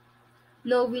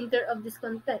 No winter of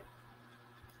discontent.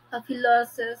 Of he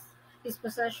loses his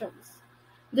possessions.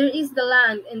 There is the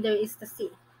land and there is the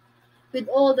sea, with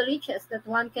all the riches that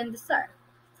one can desire.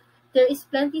 There is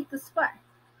plenty to spare,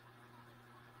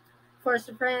 for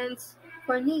friends,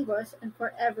 for neighbors, and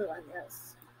for everyone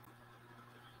else.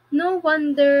 No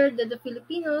wonder that the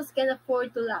Filipinos can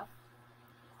afford to laugh,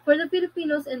 for the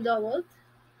Filipinos endowed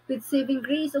with saving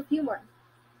grace of humor.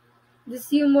 This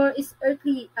humor is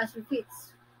earthly as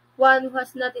befits one who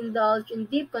has not indulged in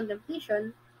deep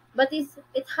contemplation, but it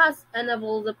has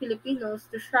enabled the Filipinos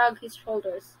to shrug his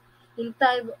shoulders in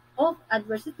time of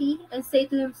adversity and say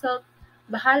to himself,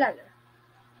 "Bahala na."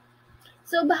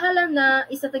 So "bahala na"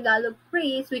 is a Tagalog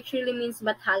phrase which really means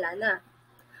 "bathala na."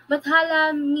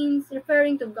 Bathala means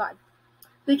referring to God,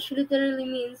 which literally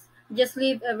means just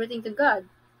leave everything to God,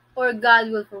 or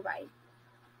God will provide.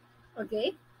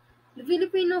 Okay? The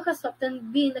Filipino has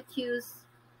often been accused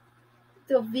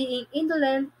of being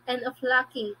indolent and of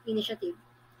lacking initiative.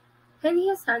 And he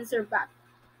has answered back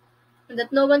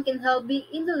that no one can help being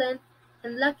indolent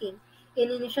and lacking in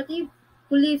initiative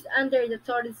who lives under the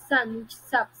torrid sun which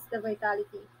saps the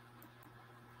vitality.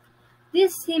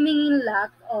 This seeming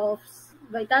lack of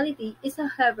vitality is,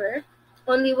 however,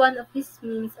 only one of his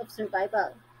means of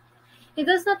survival. He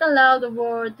does not allow the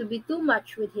world to be too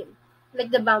much with him.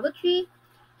 Like the bamboo tree,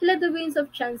 he let the winds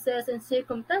of chances and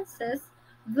circumstances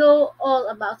blow all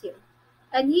about him,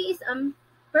 and he is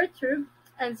unperturbed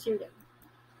and serene.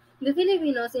 The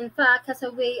Filipinos, in fact, has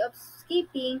a way of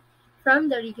escaping from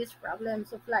the rigid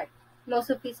problems of life. Most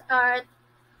of his art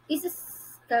is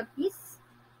escapist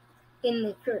in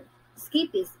nature.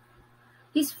 Escapist.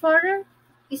 His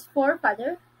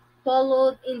forefather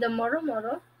followed in the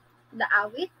Moro-Moro, the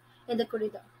Awit, and the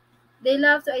Corridor. They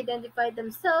love to identify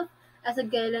themselves as a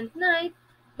gallant knight,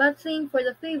 battling for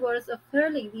the favors of fair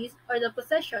ladies or the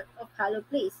possession of hollow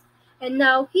place. And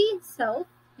now he himself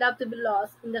loved to be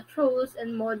lost in the throes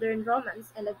and modern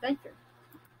romance and adventure.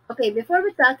 Okay, before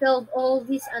we tackle all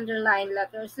these underlined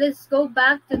letters, let's go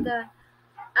back to the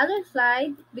other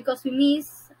slide because we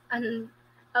miss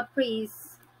a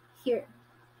phrase here.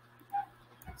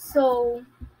 So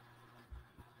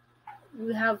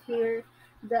we have here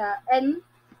the N.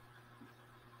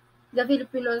 The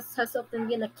Filipinos has often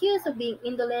been accused of being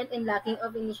indolent and lacking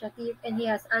of initiative, and he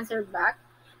has answered back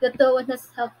that no one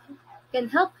can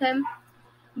help him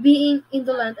being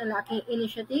indolent and lacking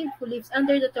initiative who lives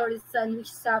under the torrid sun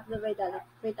which saps the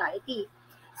vitality.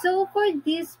 So for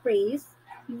this phrase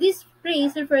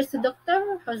refers to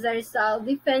Dr. Jose Rizal's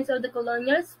defense of the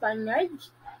colonial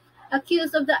Spaniards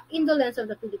accused of the indolence of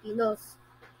the Filipinos.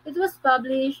 It was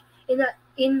published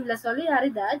in La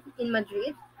Solidaridad in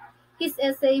Madrid. His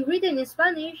essay, written in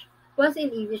Spanish, was in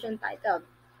English entitled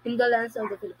Indolence of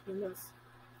the Filipinos.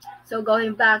 So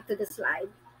going back to the slide.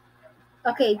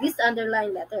 Okay, these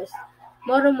underlined letters.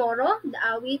 Moro Moro, the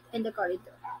Awit, and the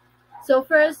Corridor. So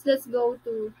first, let's go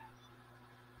to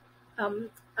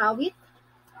Awit.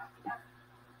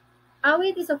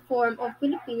 Awit is a form of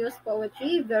Filipino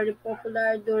poetry very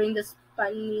popular during the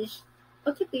Spanish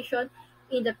occupation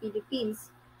in the Philippines.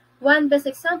 One best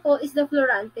example is the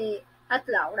Florante at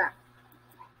Laura.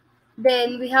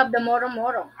 Then we have the Moro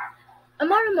Moro. A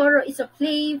Moro Moro is a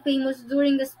play famous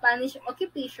during the Spanish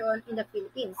occupation in the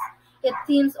Philippines. Its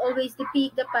themes always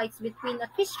depict the fights between a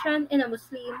Christian and a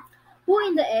Muslim, who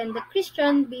in the end, the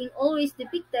Christian being always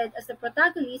depicted as the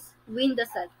protagonist, win the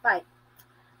said fight.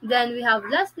 Then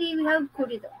lastly, we have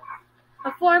Corrido,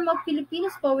 a form of Filipino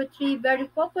poetry very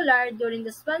popular during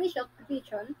the Spanish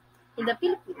occupation in the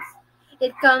Philippines.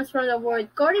 It comes from the word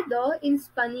corrido in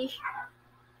Spanish.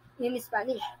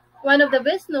 One of the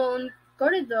best-known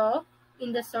corrido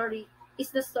in the story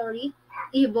is the story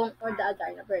Ibong or the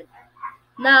Adarna Bird.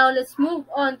 Now let's move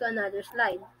on to another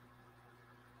slide.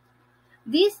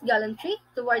 This gallantry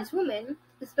towards women,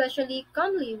 especially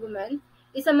comely women,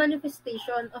 is a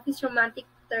manifestation of his romantic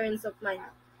turns of mind.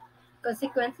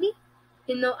 Consequently,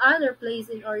 in no other place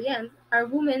in Orient are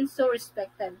women so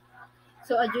respected,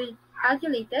 so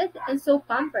adulated, and so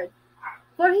pampered.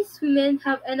 For his women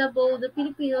have enabled the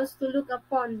Filipinos to look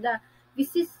upon the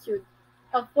vicissitude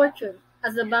of fortune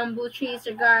as the bamboo trees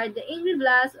regard the angry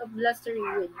blast of blustering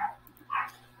wind.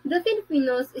 The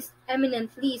Filipinos is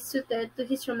eminently suited to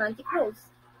his romantic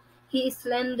roles. He is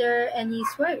slender and he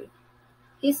is wary.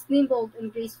 He is nimble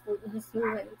and graceful in his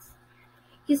movements.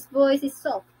 His voice is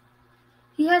soft.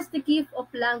 He has the gift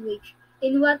of language.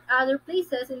 In what other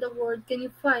places in the world can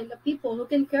you find a people who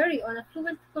can carry on a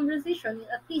fluent conversation in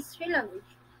at least three languages?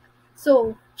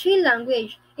 So, three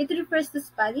language, it refers to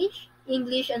Spanish,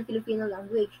 English, and Filipino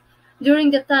language. During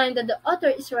the time that the author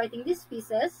is writing these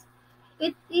pieces,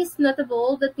 it is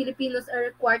notable that Filipinos are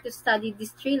required to study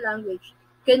these three language.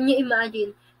 Can you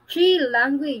imagine? Three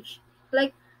language.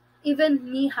 Like,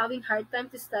 even me having hard time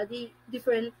to study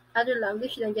different other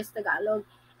language than just Tagalog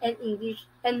and English.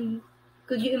 And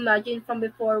could you imagine from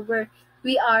before where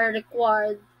we are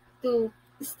required to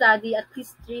study at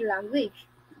least three language?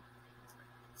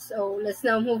 So let's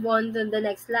now move on to the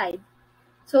next slide.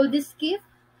 So this gift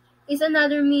is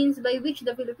another means by which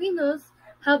the Filipinos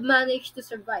have managed to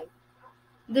survive.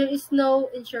 There is no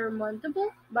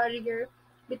insurmountable barrier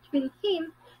between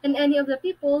him and any of the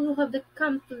people who have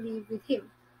come to live with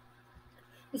him.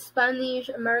 Spanish,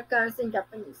 Americans, and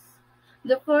Japanese.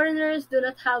 The foreigners do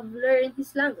not have learned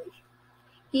his language.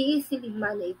 He easily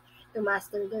managed to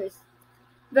master theirs.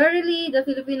 Verily, the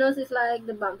Filipinos is like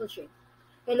the bamboo tree.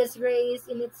 In its grace,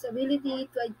 in its ability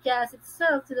to adjust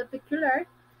itself to the peculiar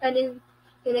and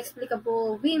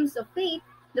inexplicable whims of fate,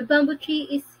 the bamboo tree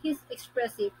is his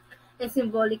expressive and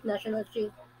symbolic national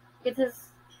tree. It has,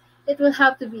 it will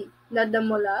have to be not the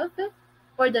molave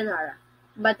or the nara,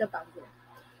 but the bamboo.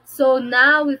 So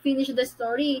now we finish the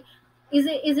story.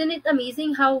 Isn't it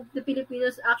amazing how the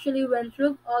Filipinos actually went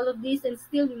through all of this and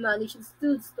still we managed to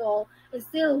stood tall and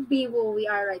still be where we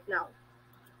are right now?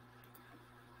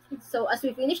 So as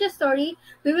we finish the story,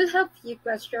 we will have few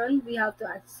questions we have to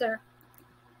answer.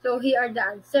 So here are the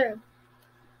answer.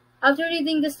 After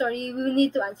reading the story, we will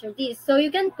need to answer this. So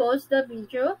you can pause the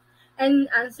video and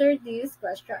answer this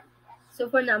question. So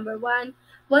for number 1,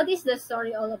 what is the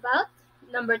story all about?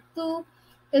 Number 2,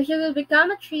 if you will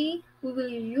become a tree, who will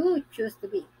you choose to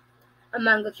be? A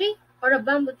mango tree or a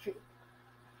bamboo tree?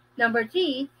 Number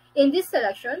 3, in this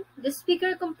selection, the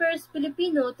speaker compares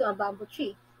Filipino to a bamboo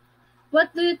tree.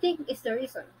 What do you think is the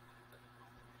reason?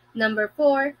 Number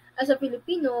 4, as a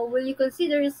Filipino, will you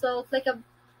consider yourself like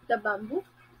the bamboo?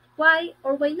 Why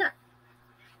or why not?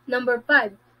 Number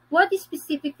 5, what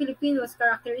specific Filipino's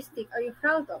characteristic are you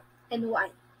proud of and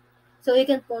why? So you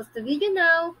can pause the video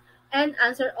now and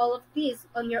answer all of these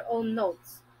on your own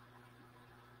notes.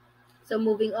 So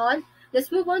moving on,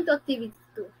 let's move on to activity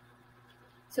 2.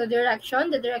 So the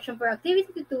direction for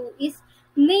activity 2 is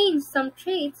name some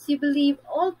traits you believe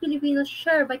all Filipinos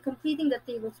share by completing the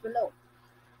tables below.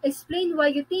 Explain why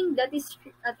you think that is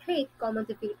a trait common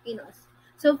to Filipinos.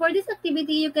 So for this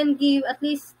activity, you can give at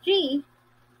least 3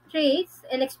 traits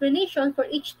and explanation for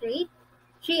each trait,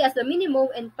 3 as the minimum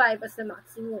and 5 as the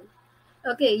maximum.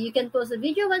 Okay, you can pause the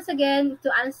video once again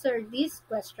to answer this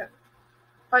question,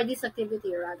 or this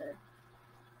activity rather.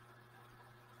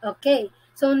 Okay,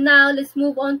 so now let's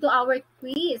move on to our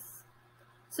quiz.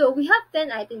 So we have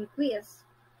 10-item quiz.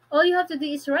 All you have to do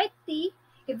is write T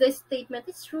if the statement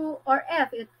is true or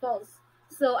F if false.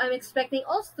 So I'm expecting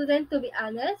all students to be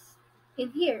honest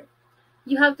in here.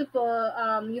 You have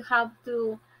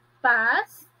to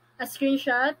pass a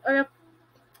screenshot or a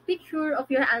picture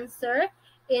of your answer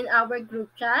in our group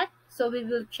chat, so we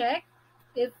will check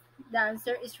if the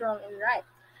answer is wrong and right.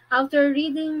 After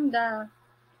reading the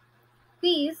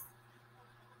quiz,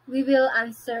 we will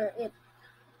answer it.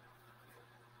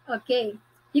 Okay.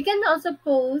 You can also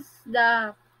post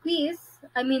the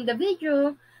the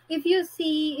video, if you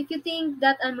think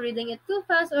that I'm reading it too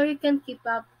fast, or you can keep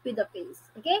up with the pace.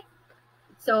 Okay?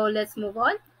 So let's move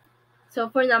on. So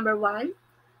for number 1,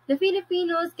 the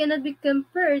Filipinos cannot be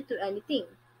compared to anything.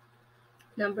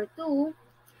 Number 2,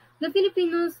 the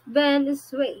Filipinos bend and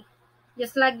sway,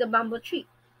 just like the bamboo tree,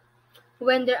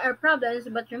 when there are problems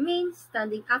but remain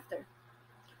standing after.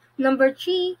 Number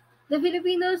 3, the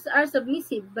Filipinos are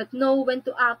submissive but know when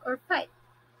to act or fight.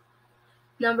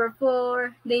 Number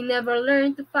 4, they never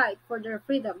learn to fight for their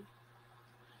freedom.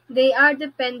 They are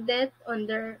dependent on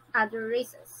their other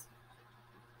races.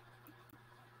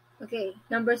 Okay,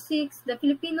 number 6, the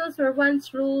Filipinos were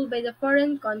once ruled by the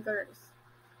foreign conquerors.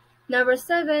 Number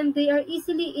 7, they are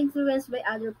easily influenced by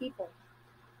other people.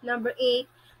 Number 8,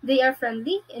 they are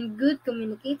friendly and good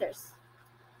communicators.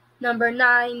 Number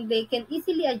 9, they can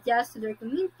easily adjust to their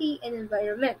community and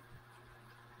environment.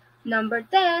 Number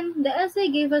 10, the essay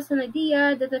gave us an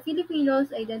idea that the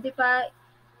Filipinos'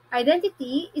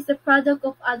 identity is the product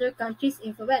of other countries'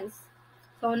 influence.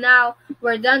 So now,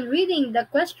 we're done reading the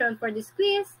question for this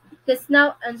quiz. Let's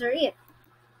now answer it.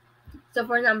 So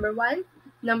for number 1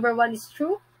 is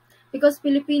true, because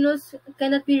Filipinos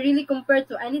cannot be really compared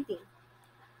to anything.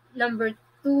 Number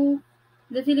 2,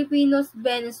 the Filipinos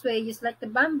bend and sway just like the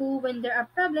bamboo when there are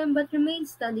problems but remain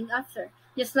standing after.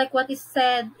 Just like what is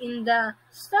said in the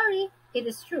story, it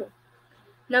is true.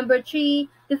 Number 3,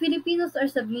 the Filipinos are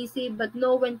submissive but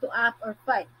know when to act or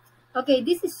fight. Okay,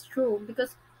 this is true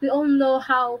because we all know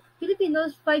how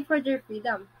Filipinos fight for their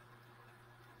freedom.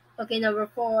 Okay, number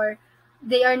 4,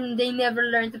 they never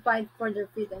learn to fight for their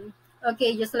freedom.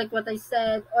 Okay, just like what I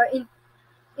said, or in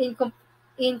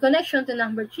in connection to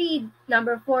number 3,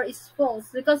 number 4 is false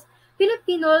because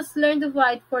Filipinos learn to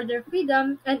fight for their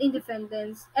freedom and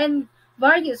independence, and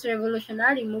various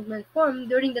revolutionary movements formed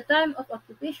during the time of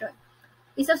occupation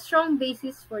is a strong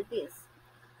basis for this.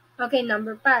 Okay,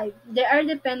 number 5, they are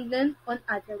dependent on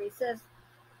other races.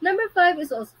 Number 5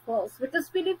 is also false because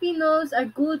Filipinos are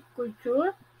good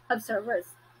culture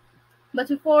observers. But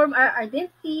we form our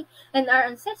identity, and our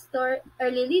ancestors,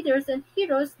 early leaders and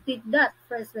heroes did that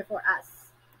first before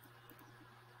us.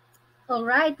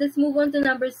 Alright, let's move on to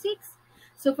number 6.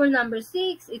 So for number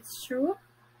 6, it's true.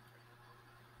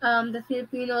 The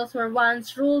Filipinos were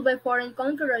once ruled by foreign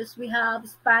conquerors. We have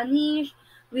Spanish,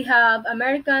 we have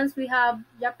Americans, we have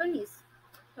Japanese.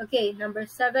 Okay, number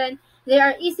 7, they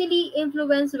are easily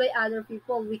influenced by other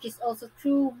people, which is also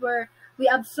true, where we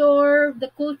absorb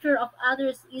the culture of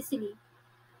others easily.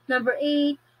 Number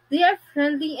 8, they are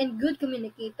friendly and good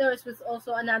communicators, which is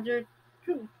also another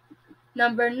true.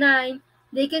 Number 9,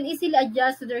 they can easily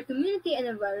adjust to their community and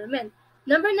environment.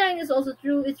 Number 9 is also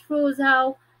true. It shows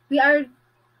how we are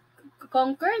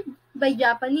conquered by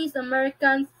Japanese,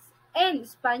 Americans, and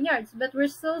Spaniards, but we're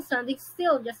still standing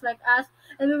still just like us,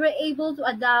 and we were able to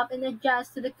adapt and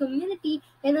adjust to the community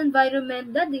and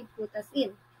environment that they put us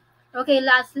in. Okay,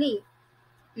 lastly,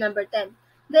 number 10.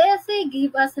 The essay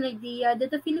gave us an idea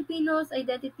that the Filipinos'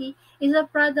 identity is a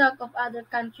product of other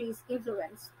countries'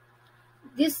 influence.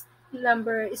 This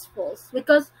number is false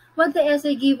because what the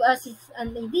essay gave us is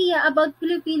an idea about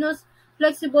Filipinos'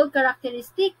 flexible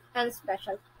characteristic and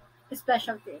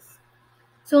specialties.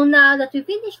 So now that we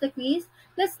finished the quiz,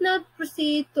 let's now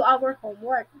proceed to our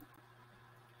homework.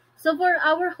 So for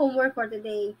our homework for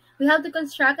today, we have to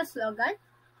construct a slogan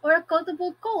or a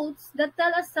quotable quotes that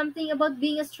tell us something about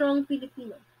being a strong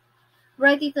Filipino.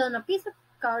 Write it on a piece of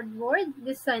cardboard,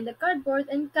 design the cardboard,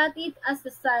 and cut it as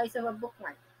the size of a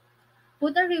bookmark.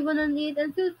 Put a ribbon on it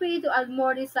and feel free to add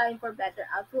more design for better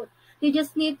output. You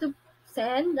just need to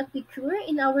send a picture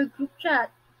in our group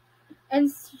chat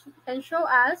and show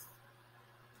us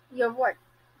your work,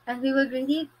 and we will grade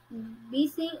it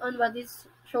basing on what is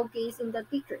showcased in the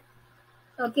picture.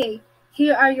 Okay,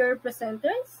 here are your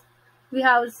presenters. We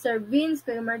have Sir Vince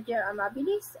Claimarc Jhero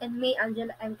Amabilis and Mae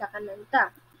Angela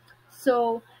Cacananta.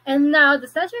 So, and now the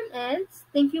session ends.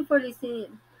 Thank you for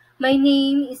listening. My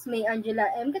name is Mae Angela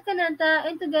Cacananta,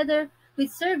 and together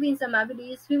with Sir Vince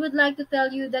Amabilis, we would like to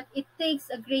tell you that it takes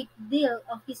a great deal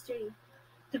of history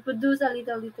to produce a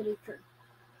little literature.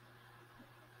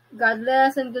 God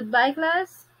bless and goodbye,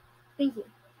 class. Thank you.